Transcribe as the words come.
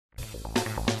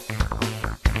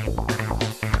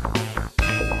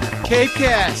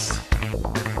CapeCast.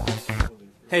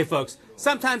 Hey folks,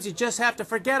 sometimes you just have to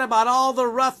forget about all the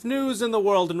rough news in the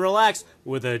world and relax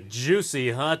with a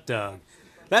juicy hot dog.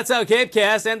 That's how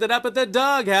CapeCast ended up at the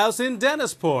doghouse in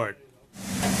Dennisport.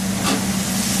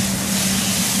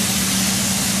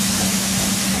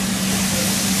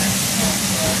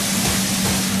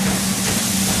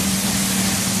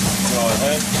 Go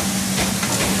ahead.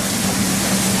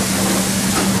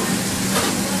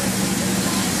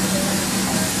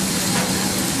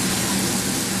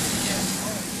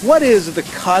 What is the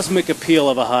cosmic appeal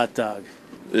of a hot dog?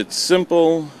 It's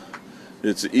simple,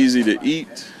 it's easy to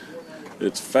eat,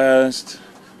 it's fast,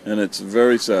 and it's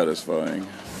very satisfying.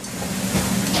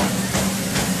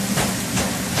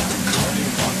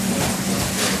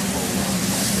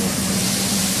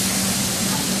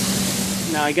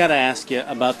 Now I gotta ask you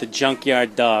about the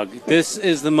Junkyard Dog. This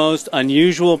is the most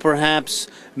unusual, perhaps,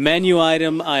 menu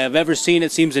item I have ever seen.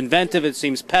 It seems inventive, it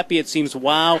seems peppy, it seems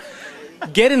wow.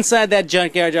 Get inside that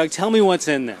Junkyard Dog. Tell me what's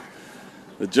in there.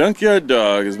 The Junkyard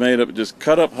Dog is made up of just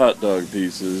cut up hot dog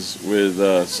pieces with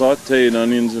sauteed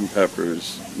onions and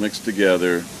peppers mixed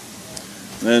together.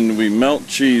 Then we melt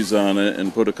cheese on it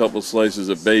and put a couple slices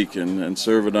of bacon and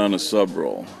serve it on a sub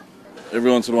roll.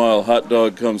 Every once in a while a hot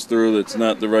dog comes through that's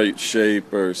not the right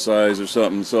shape or size or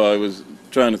something, so I was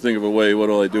trying to think of a way, what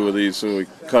do I do with these, so we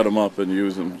cut them up and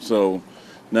use them. So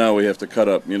now we have to cut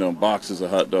up, boxes of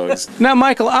hot dogs. Now,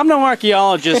 Michael, I'm no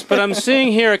archaeologist, but I'm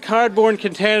seeing here a cardboard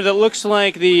container that looks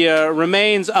like the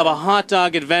remains of a hot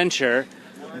dog adventure.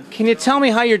 Can you tell me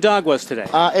how your dog was today?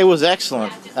 It was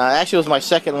excellent. Actually, it was my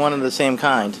second one of the same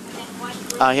kind.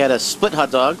 I had a split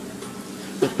hot dog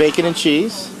with bacon and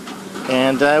cheese,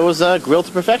 and it was grilled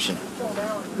to perfection.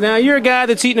 Now, you're a guy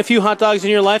that's eaten a few hot dogs in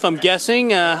your life, I'm guessing.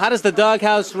 How does the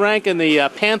doghouse rank in the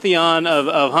pantheon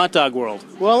of hot dog world?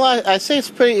 Well, I say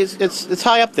it's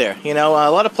high up there. A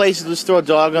lot of places just throw a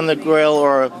dog on the grill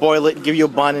or boil it, give you a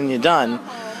bun, and you're done.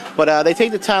 But they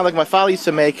take the time, like my father used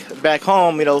to make back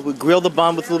home. We grill the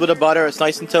bun with a little bit of butter. It's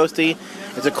nice and toasty.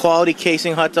 It's a quality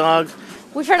casing hot dog.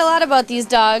 We've heard a lot about these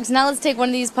dogs. Now let's take one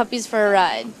of these puppies for a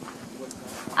ride.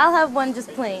 I'll have one just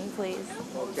plain, please.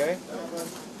 Okay.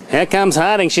 Here comes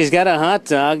Harding. She's got a hot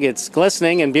dog. It's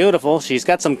glistening and beautiful. She's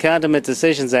got some condiment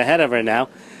decisions ahead of her now.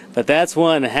 But that's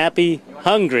one happy,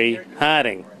 hungry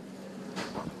Harding.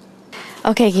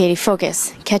 Okay, Katie,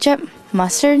 focus. Ketchup,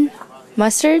 mustard,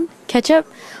 ketchup.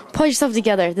 Pull yourself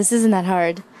together. This isn't that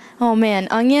hard. Oh man,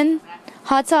 onion,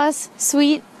 hot sauce,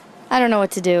 sweet. I don't know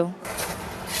what to do.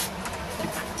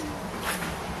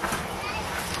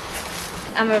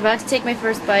 I'm about to take my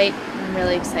first bite. I'm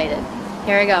really excited.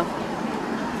 Here I go.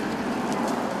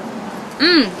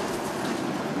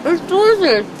 It's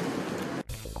delicious.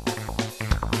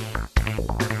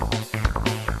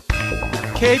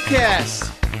 CapeCast.